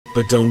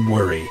But don't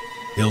worry,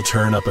 he'll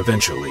turn up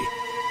eventually.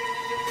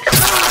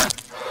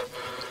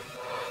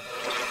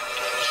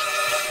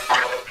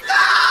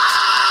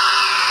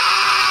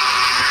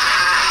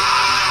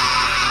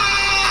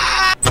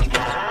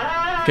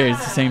 Okay,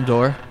 it's the same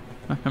door.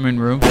 I'm in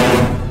room.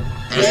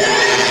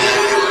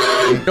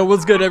 Yo,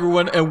 what's good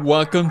everyone, and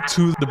welcome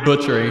to The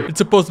Butchery. It's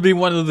supposed to be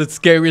one of the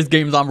scariest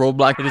games on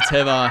Roblox. It is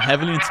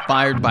heavily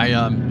inspired by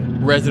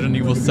Resident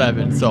Evil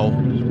 7, so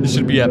this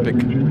should be epic.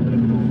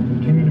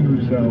 Continue to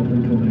move south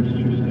until next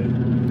Tuesday.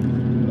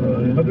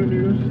 In other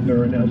news,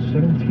 there are now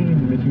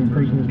 17 missing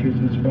persons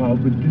cases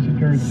filed with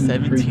disappearances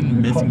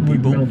 17 missing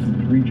people?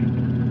 Mountains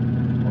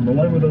region. On the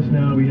line with us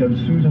now, we have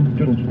Susan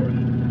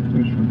Fiddlesworth,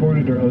 who's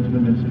reported her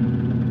husband missing.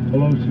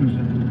 Hello,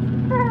 Susan.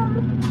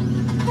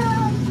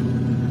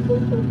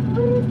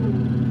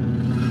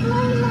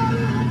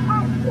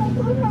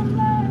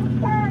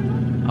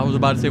 I was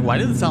about to say, why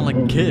does it sound like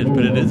a kid?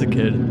 But it is a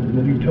kid.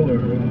 Will you tell her,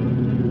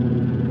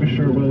 wish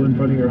her well in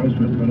finding her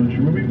husband, why don't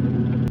you, Ruby?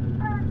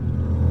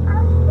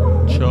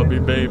 Chubby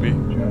baby.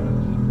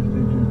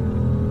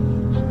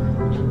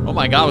 Oh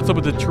my god, what's up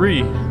with the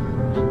tree?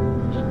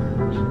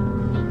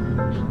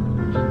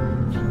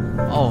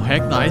 Oh,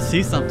 heck no, I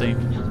see something.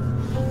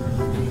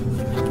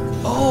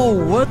 Oh,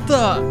 what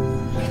the?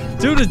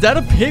 Dude, is that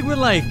a pig with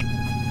like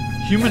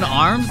human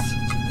arms?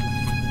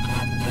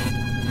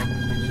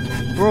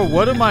 Bro,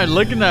 what am I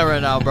looking at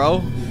right now,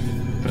 bro?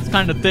 It's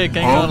kind of thick,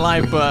 ain't gonna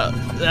lie, but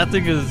that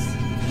thing is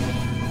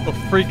a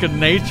freak of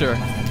nature.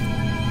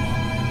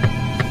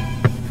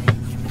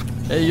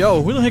 Hey,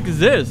 yo, who the heck is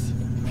this?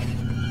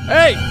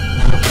 Hey!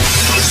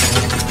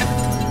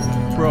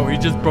 Bro, he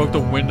just broke the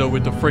window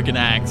with the freaking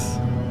axe.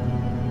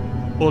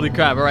 Holy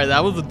crap, alright,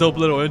 that was a dope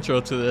little intro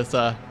to this,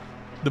 The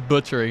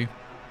Butchery.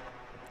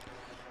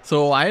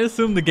 So I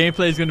assume the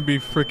gameplay is gonna be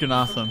freaking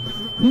awesome.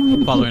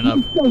 Following up.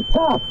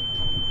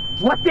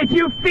 What did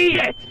you feed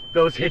it?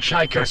 Those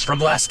hitchhikers from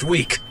last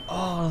week.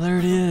 Oh, there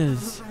it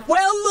is.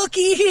 Well,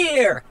 looky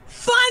here.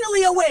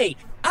 Finally awake.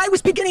 I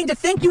was beginning to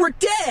think you were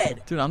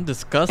dead. Dude, I'm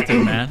disgusted,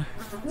 man.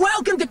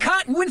 Welcome to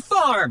Cottonwood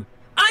Farm.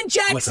 I'm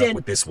Jackson. What's up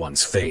with this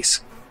one's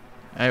face?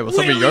 Hey, what's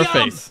up with your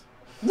face?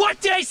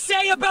 What did I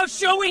say about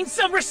showing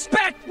some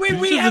respect when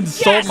Did we you have just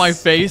insult guests? my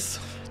face?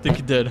 I think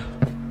you did.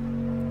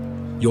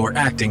 You're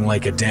acting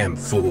like a damn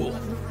fool,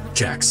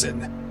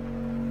 Jackson.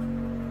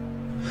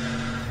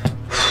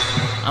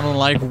 I don't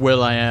like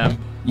Will I Am.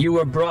 You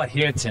were brought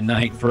here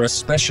tonight for a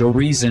special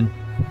reason.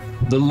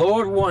 The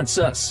Lord wants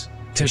us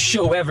to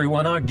show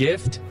everyone our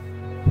gift.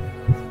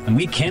 And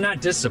we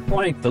cannot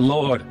disappoint the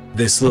Lord.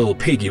 This little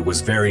piggy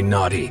was very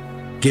naughty,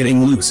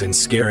 getting loose and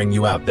scaring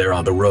you out there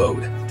on the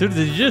road. Dude,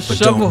 did you just But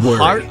shove a don't worry,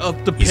 heart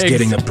up the pig's? he's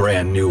getting a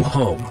brand new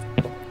home.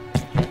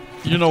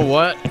 You know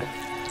what?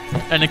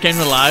 And it came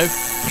alive.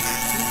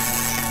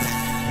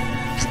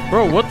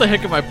 Bro, what the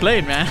heck am I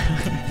playing, man?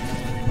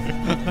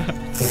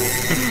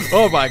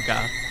 Oh my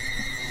god.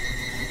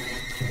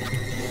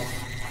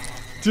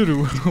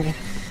 Dude,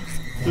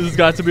 this has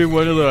got to be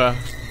one of the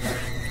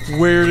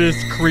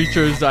weirdest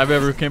creatures I've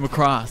ever came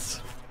across.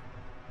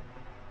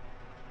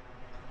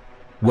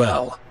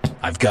 Well,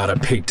 I've got a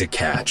pig to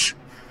catch.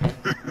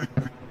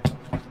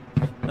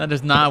 That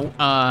is not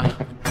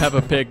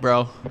Peppa Pig,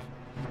 bro.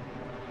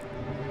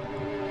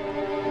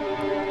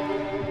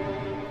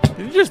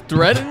 Did you just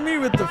threaten me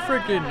with the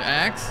freaking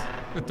axe?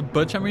 With the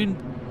butch, I mean?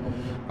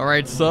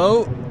 Alright,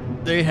 so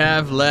they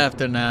have left,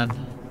 and I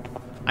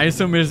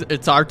assume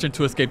it's our turn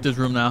to escape this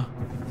room now.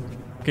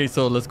 Okay,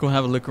 so let's go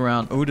have a look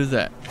around. Oh, what is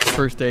that?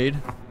 First aid.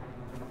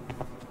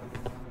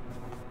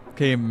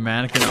 Okay,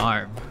 mannequin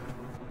arm.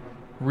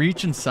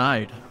 Reach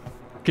inside.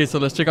 Okay, so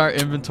let's check our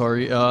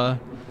inventory. So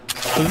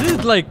this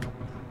is like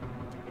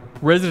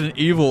Resident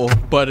Evil,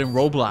 but in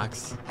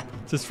Roblox.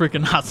 This is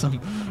freaking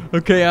awesome.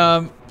 Okay,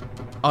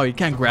 oh, you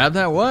can't grab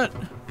that? What?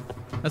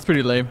 That's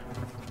pretty lame.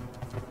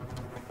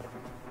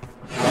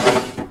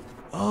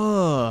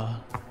 Oh,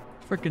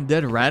 freaking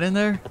dead rat in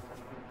there.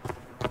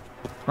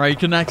 Right, you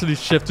can actually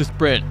shift to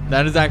sprint.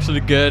 That is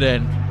actually good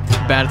and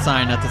bad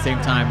sign at the same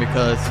time,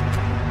 because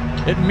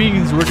it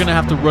means we're gonna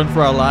have to run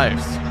for our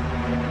lives.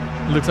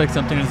 It looks like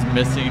something is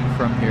missing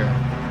from here.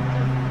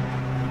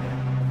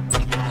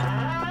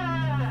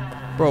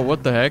 Bro,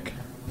 what the heck?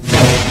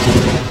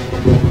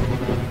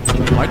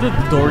 Why did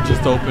the door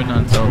just open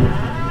on its own?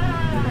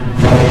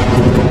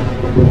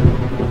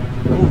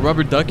 Ooh,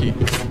 rubber ducky.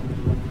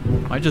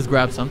 I just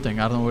grabbed something.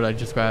 I don't know what I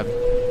just grabbed.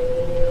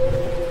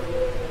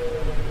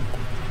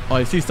 Oh,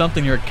 I see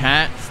something here.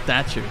 Cat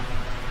statue.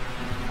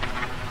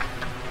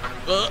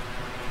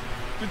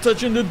 You're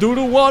touching the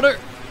doodle water.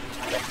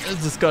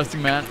 That's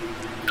disgusting, man.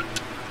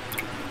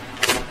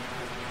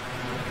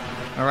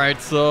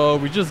 Alright, so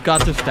we just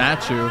got the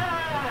statue.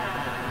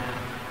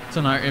 It's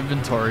in our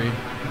inventory.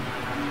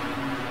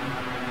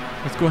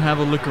 Let's go have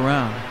a look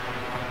around.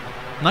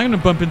 I'm not gonna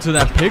bump into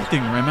that pig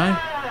thing, am I?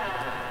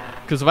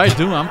 Because if I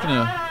do, I'm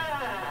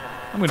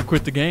gonna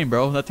quit the game,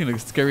 bro. That thing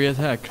looks scary as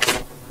heck.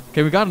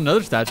 Okay, we got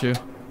another statue.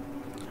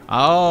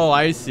 Oh,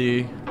 I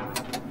see.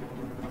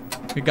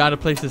 We gotta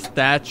place the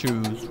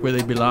statues where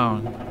they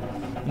belong.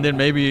 And then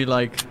maybe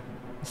like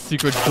a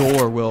secret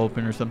door will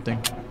open or something.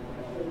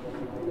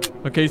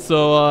 Okay,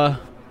 so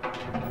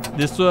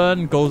this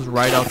one goes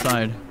right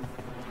outside.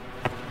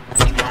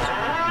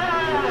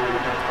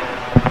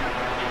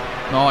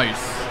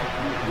 Nice.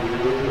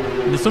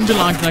 This one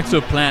belongs next to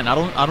a plant. I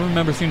don't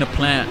remember seeing a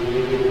plant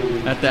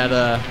at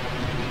that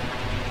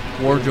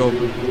wardrobe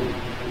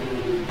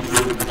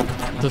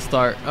to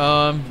start.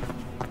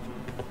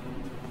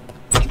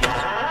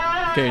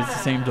 Okay, it's the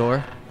same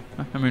door.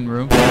 I'm in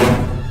room.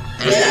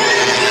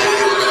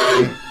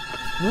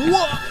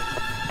 What?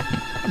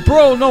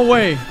 Bro, no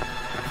way.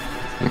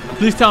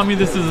 Please tell me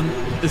this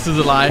is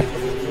a lie.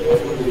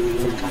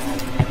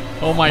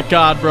 Oh my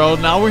god, bro.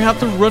 Now we have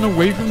to run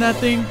away from that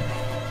thing?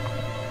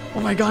 Oh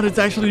my god, it's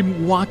actually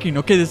walking.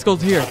 Okay, this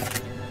goes here.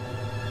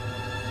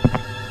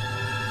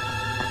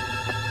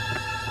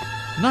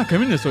 Not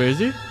coming this way, is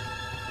he?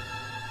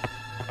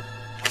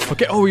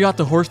 Okay, oh, we got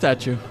the horse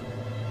statue.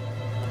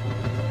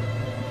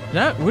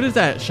 What is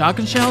that?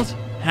 Shotgun shells?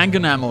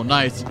 Handgun ammo,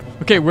 nice.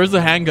 Okay, where's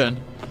the handgun?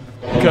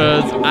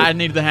 Because I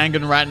need the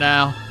handgun right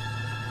now.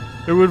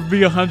 It would be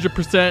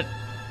 100%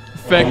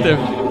 effective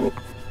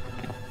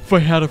if I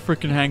had a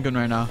freaking handgun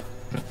right now.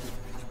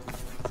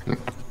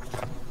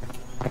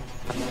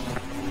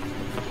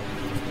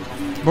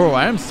 Bro,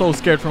 I am so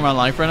scared for my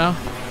life right now.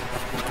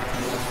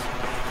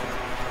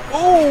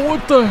 Oh,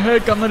 what the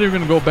heck? I'm not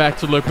even gonna go back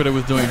to look what it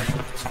was doing.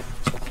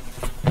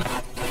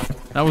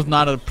 That was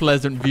not a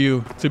pleasant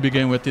view to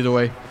begin with either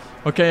way.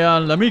 Okay,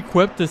 let me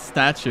equip this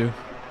statue.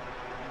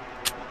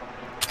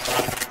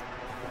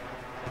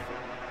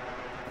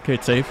 Okay,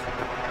 it's safe.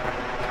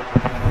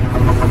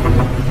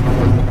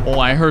 Oh,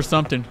 I heard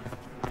something.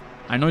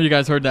 I know you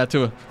guys heard that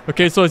too.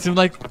 Okay, so it seems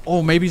like,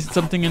 oh, maybe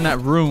something in that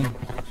room.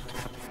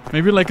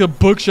 Maybe like a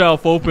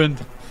bookshelf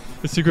opened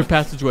the secret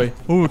passageway.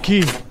 Oh, a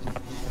key.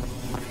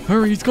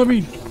 Hurry, he's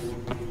coming.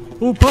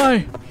 Oh,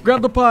 pie.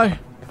 Grab the pie.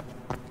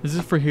 Is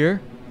this for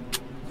here?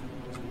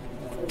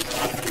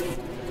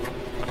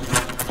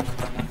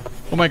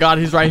 Oh my god,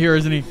 he's right here,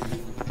 isn't he?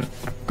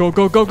 Go,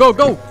 go, go, go,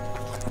 go!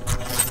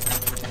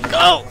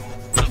 Go!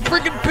 The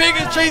freaking pig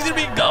is chasing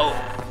me! Go!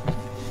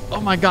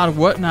 Oh my god,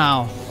 what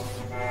now?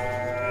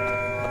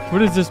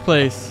 What is this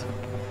place?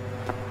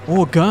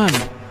 Oh, a gun.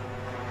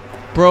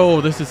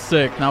 Bro, this is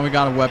sick. Now we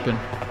got a weapon.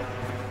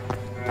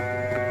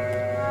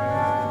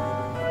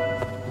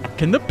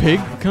 Can the pig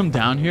come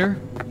down here?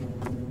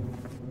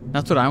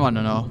 That's what I want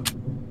to know.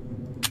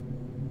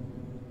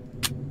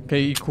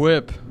 Okay,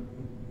 equip.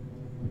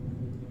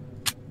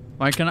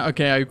 Why can I?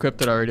 Okay, I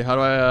equipped it already. How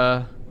do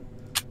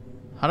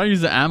I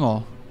use the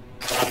ammo?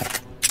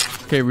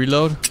 Okay,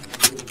 reload.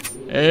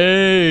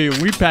 Hey,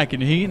 we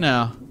packing heat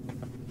now.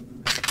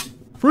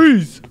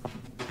 Freeze!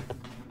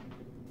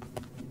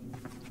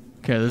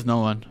 Okay, there's no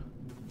one.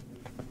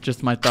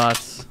 Just my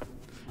thoughts.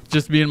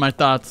 Just being my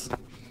thoughts.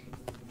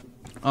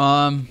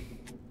 What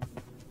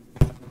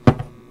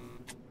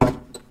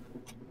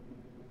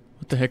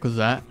the heck was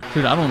that?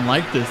 Dude, I don't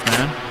like this,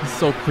 man. It's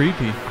so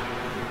creepy.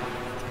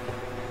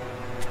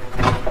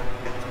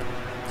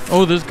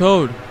 Oh, there's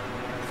code.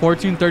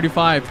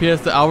 1435.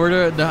 P.S. The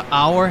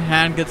hour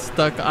hand gets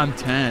stuck on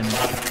 10.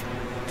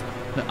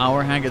 The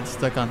hour hand gets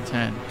stuck on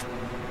 10.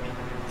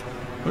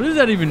 What does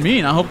that even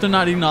mean? I hope they're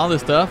not eating all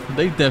this stuff.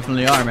 They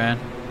definitely are, man.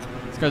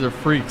 These guys are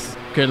freaks.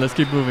 Okay, let's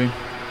keep moving.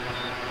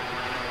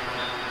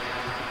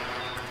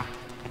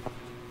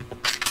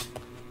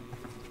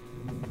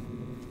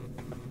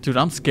 Dude,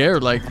 I'm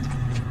scared. Like,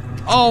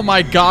 oh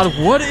my god,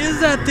 what is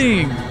that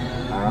thing?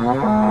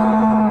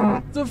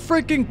 The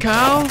freaking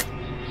cow?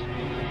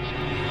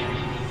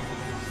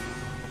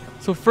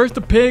 So first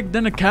a pig,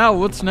 then a cow.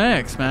 What's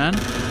next, man?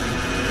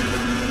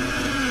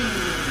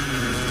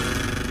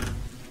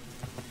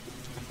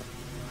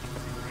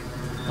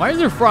 Why is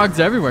there frogs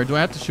everywhere? Do I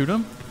have to shoot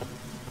them?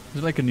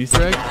 Is it like an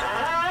Easter egg?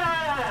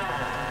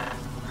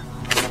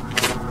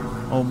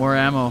 Oh, more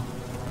ammo.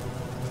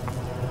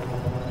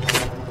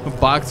 A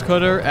box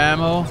cutter,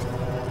 ammo.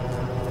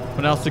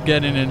 What else to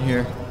get in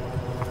here?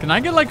 Can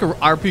I get like a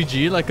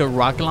RPG? Like a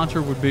rocket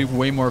launcher would be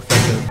way more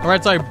effective.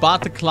 Alright, so I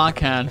bought the clock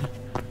hand,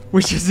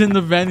 which is in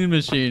the vending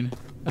machine.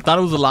 I thought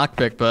it was a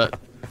lockpick, but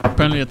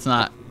apparently it's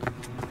not.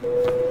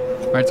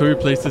 Alright, so we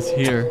place this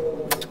here.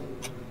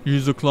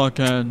 Use the clock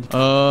hand.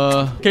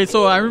 Okay,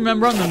 so I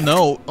remember on the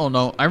note. Oh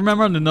no, I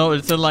remember on the note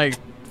it said like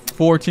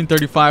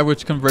 1435,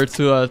 which converts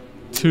to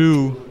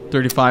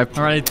 235.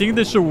 All right, I think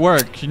this should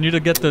work. You need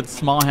to get the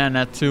small hand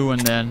at 2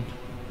 and then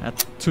at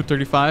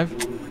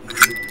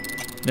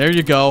 235. There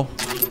you go.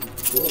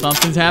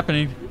 Something's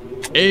happening.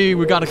 Hey,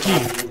 we got a key.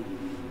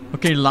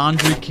 Okay,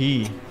 laundry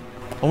key.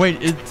 Oh wait,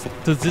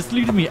 does this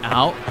lead me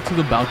out to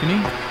the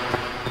balcony?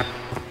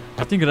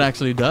 I think it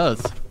actually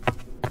does.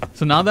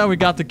 So now that we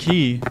got the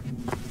key.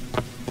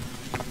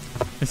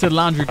 It said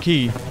laundry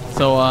key,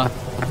 so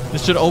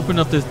this should open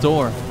up this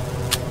door.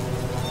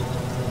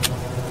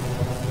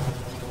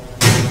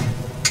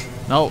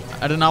 No,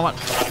 I did not want.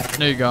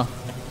 There you go.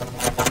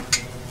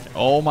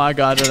 Oh my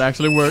god, it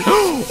actually worked.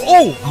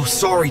 Oh! Oh,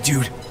 sorry,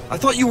 dude. I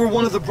thought you were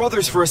one of the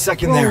brothers for a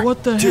second Bro, there.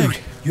 what the dude,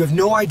 heck? You have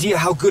no idea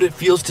how good it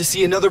feels to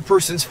see another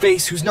person's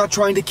face who's not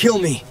trying to kill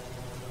me.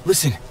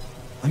 Listen,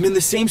 I'm in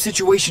the same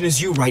situation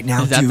as you right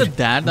now, Is that dude. the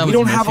dad that we was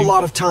don't have a missing?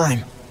 lot of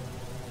time.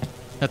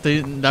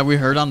 That we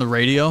heard on the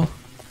radio?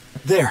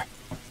 There,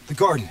 the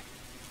garden.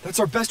 That's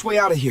our best way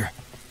out of here.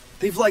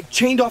 They've like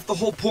chained off the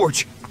whole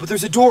porch, but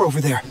there's a door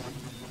over there.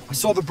 I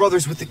saw the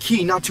brothers with the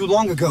key not too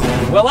long ago.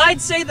 Well,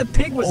 I'd say the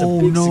pig was a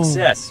big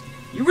success.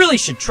 You really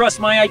should trust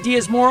my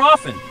ideas more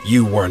often.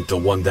 You weren't the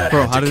one that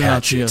Bro, had how to did they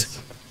not catch see it. us?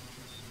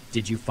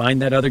 Did you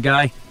find that other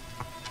guy?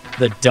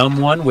 The dumb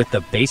one with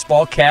the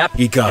baseball cap?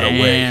 He got away.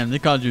 Damn, they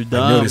called you I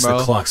dumb, noticed bro.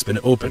 the clock's been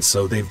open,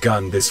 so they've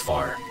gotten this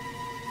far.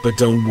 But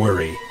don't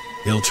worry,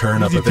 he'll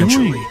turn up What's he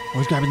eventually. doing? Oh,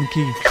 he's grabbing the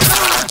key.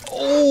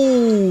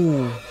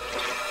 Oh!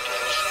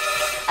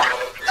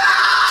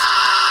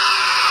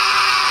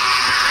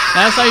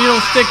 That's how you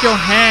don't stick your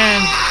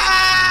hand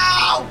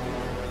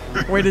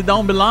where they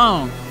don't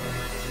belong.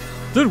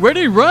 Dude, where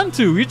did he run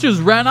to? He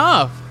just ran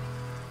off.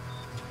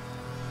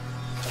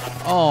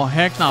 Oh,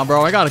 heck no,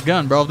 bro. I got a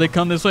gun, bro. If they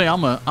come this way,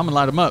 I'm gonna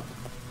light them up.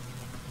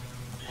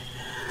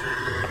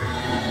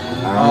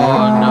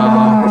 Oh,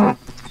 no.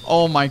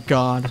 Oh, my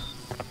God.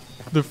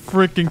 The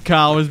freaking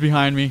cow is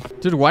behind me.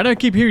 Dude, why do I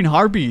keep hearing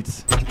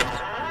heartbeats?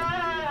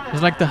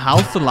 Is like the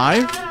house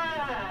alive?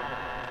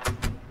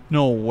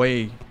 No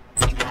way.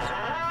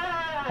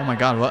 Oh my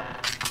God, what?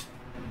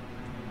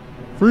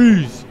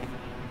 Freeze.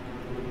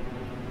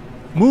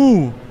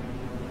 Move.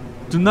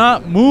 Do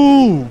not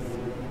move.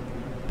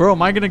 Bro,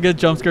 am I gonna get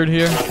jump scared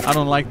here? I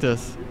don't like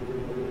this.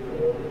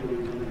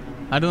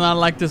 I do not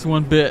like this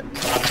one bit.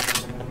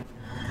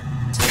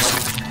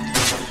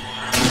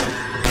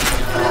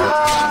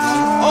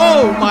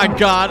 Oh my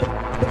God.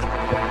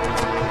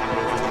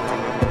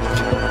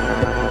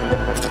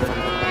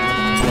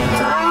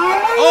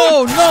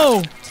 Oh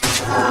no.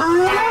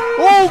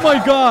 Oh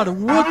my God.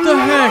 What the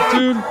heck,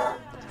 dude?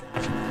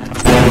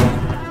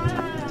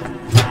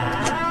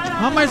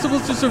 How am I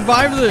supposed to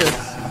survive this?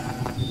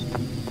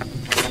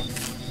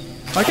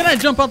 Why can't I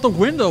jump out the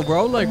window,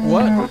 bro? Like,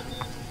 what?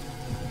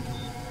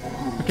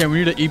 Okay,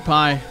 we need to eat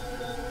pie.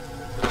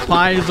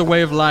 Pie is the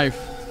way of life.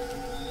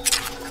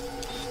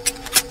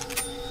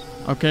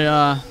 Okay,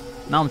 now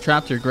I'm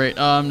trapped here. Great.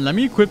 Let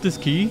me equip this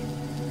key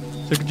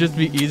so it could just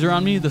be easier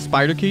on me. The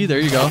spider key. There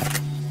you go.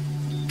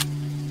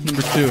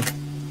 Number 2.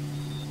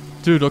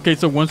 Dude, okay,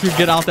 so once we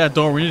get out that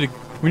door, we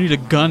need to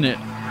gun it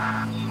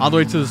all the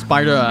way to the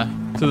spider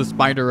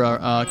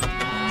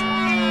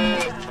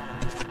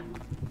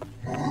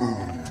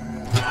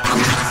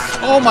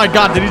Oh my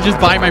God, did he just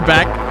bite my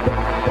back?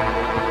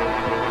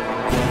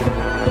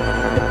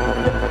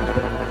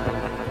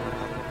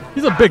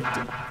 He's a big...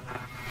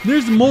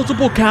 There's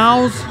multiple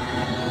cows.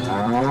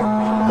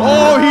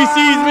 Oh, he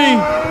sees me.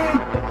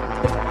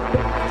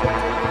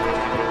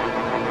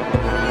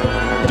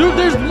 Dude,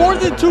 there's more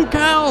than 2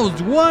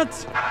 cows.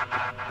 What?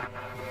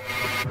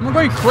 Am I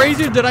going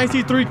crazy or did I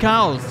see 3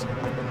 cows?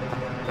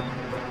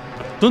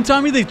 Don't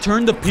tell me they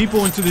turned the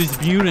people into these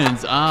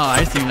mutants. Oh,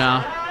 I see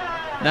now.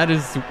 That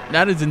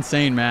is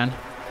insane, man.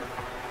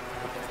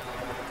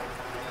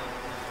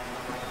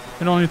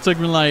 It only took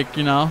me like,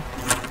 you know,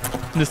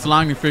 this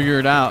long to figure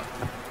it out.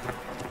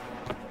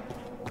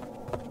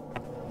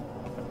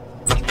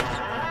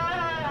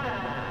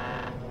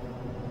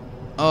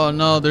 Oh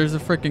no, there's a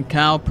freaking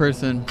cow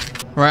person.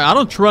 Alright, I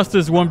don't trust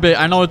this one bit.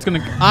 I know it's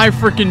gonna... I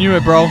freaking knew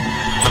it, bro.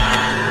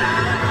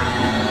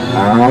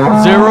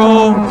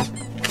 0.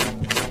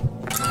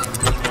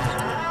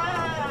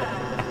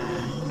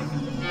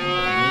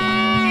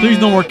 Please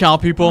no more cow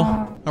people.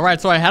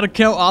 Alright, so I had to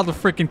kill all the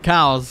freaking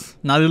cows.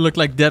 Now they look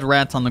like dead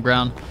rats on the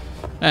ground.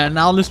 And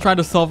now let's try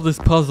to solve this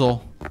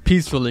puzzle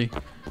peacefully.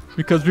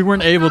 Because we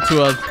weren't able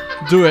to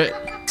do it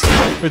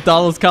with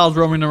all those cows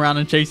roaming around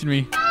and chasing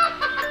me.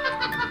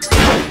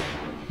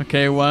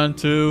 Okay, 1,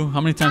 2.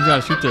 How many times do I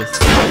gotta shoot this?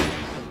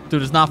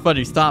 Dude, it's not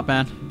funny. Stop,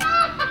 man.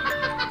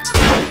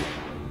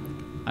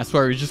 I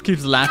swear, he just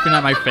keeps laughing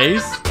at my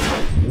face.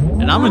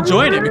 And I'm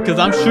enjoying it because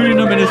I'm shooting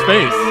him in his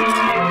face.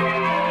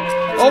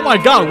 Oh my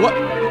God, what?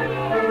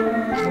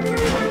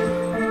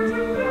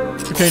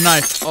 Okay,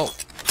 nice. Oh.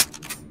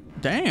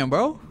 Damn,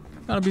 bro.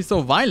 Gotta be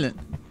so violent.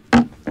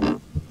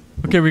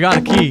 Okay, we got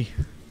a key.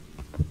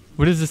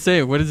 What does it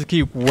say? What is the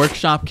key?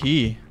 Workshop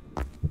key.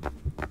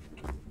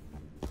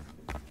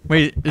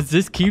 Wait, is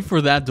this key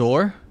for that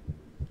door?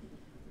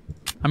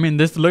 I mean,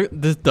 this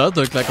does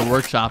look like a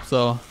workshop,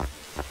 so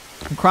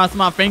I'm crossing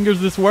my fingers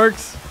this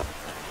works.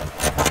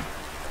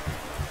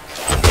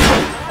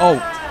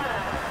 Oh,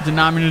 did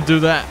not mean to do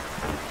that.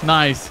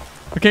 Nice.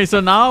 Okay,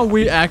 so now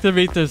we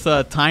activate this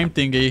time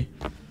thingy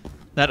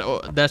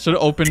that should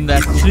open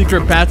that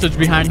secret passage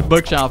behind the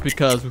bookshelf,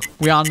 because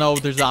we all know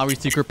there's always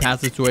secret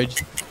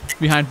passageways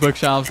behind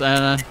bookshelves.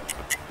 And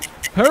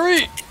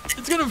hurry,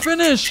 it's gonna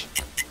finish.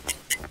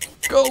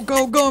 Go,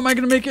 go, go. Am I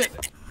gonna make it?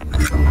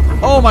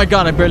 Oh my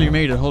God, I barely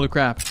made it. Holy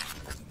crap.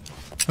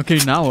 Okay,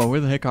 now where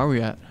the heck are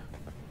we at?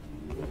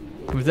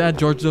 Was that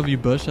George W.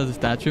 Bush as a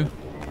statue?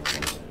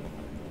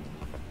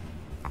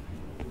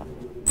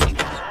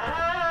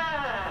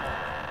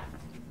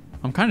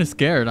 I'm kind of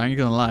scared. I ain't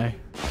gonna lie.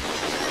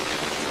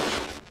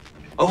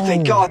 Oh,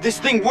 thank God, this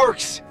thing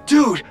works!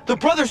 Dude, the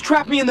brothers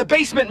trapped me in the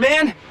basement,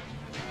 man!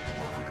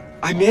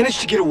 I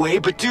managed to get away,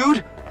 but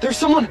dude, there's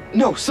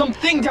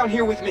something down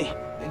here with me.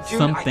 And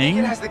dude, I think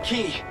it has the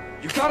key.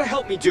 You gotta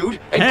help me,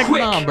 dude. And Heck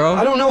quick! nah, bro.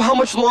 I don't know how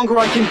much longer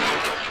I can...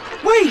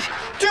 Wait!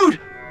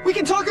 Dude! We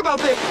can talk about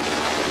this!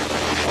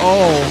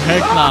 Oh, heck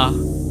nah.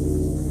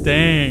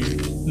 Dang.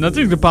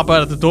 Nothing's gonna pop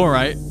out at the door,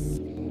 right?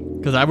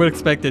 Because I would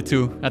expect it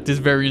to at this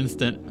very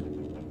instant.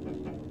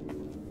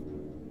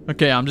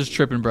 Okay, I'm just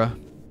tripping, bro.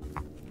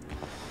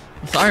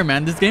 Sorry,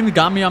 man. This game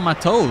got me on my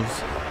toes.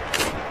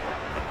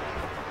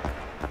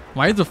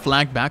 Why is the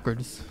flag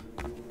backwards?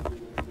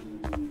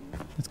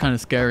 It's kind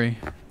of scary.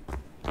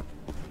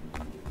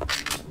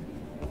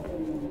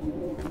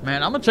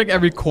 Man, I'm gonna check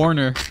every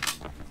corner.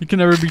 You can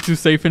never be too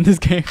safe in this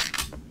game.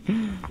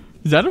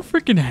 Is that a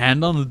freaking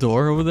hand on the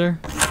door over there?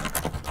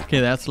 Okay,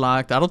 that's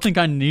locked. I don't think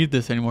I need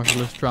this anymore, so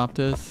let's drop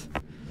this.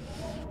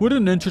 What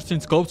an interesting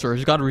sculpture.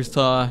 He's got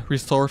a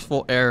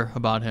resourceful air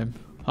about him.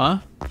 Huh?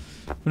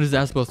 What is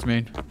that supposed to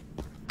mean?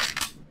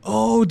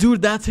 Oh,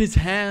 dude, that's his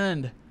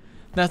hand.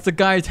 That's the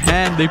guy's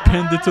hand. They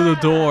pinned it to the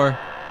door.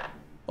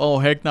 Oh,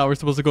 heck no. We're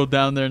supposed to go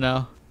down there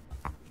now.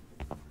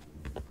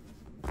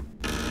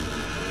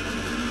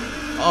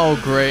 Oh,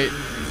 great.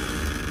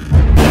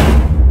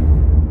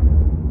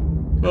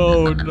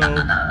 Oh, no.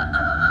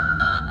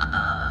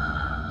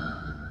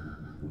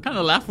 What kind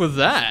of laugh was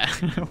that?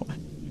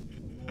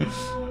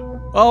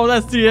 Oh,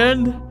 that's the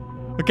end?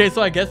 Okay,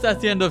 so I guess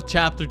that's the end of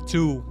chapter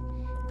 2.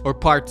 Or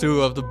part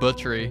 2 of The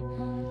Butchery.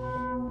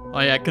 Oh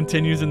yeah, it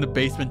continues in the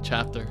basement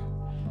chapter.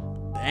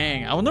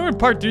 Dang, I wonder when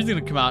part 3 is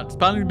gonna come out. It's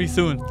probably gonna be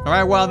soon.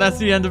 Alright, well, that's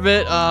the end of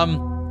it.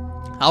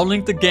 I'll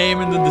link the game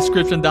in the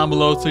description down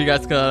below so you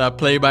guys can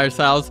play by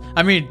yourselves.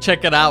 I mean,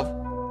 check it out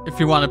if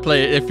you want to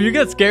play it. If you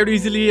get scared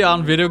easily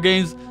on video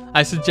games,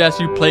 I suggest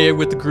you play it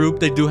with the group.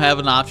 They do have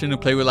an option to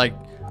play with like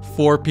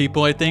 4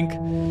 people, I think.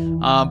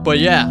 But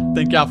yeah,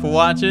 thank y'all for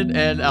watching,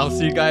 and I'll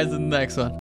see you guys in the next one.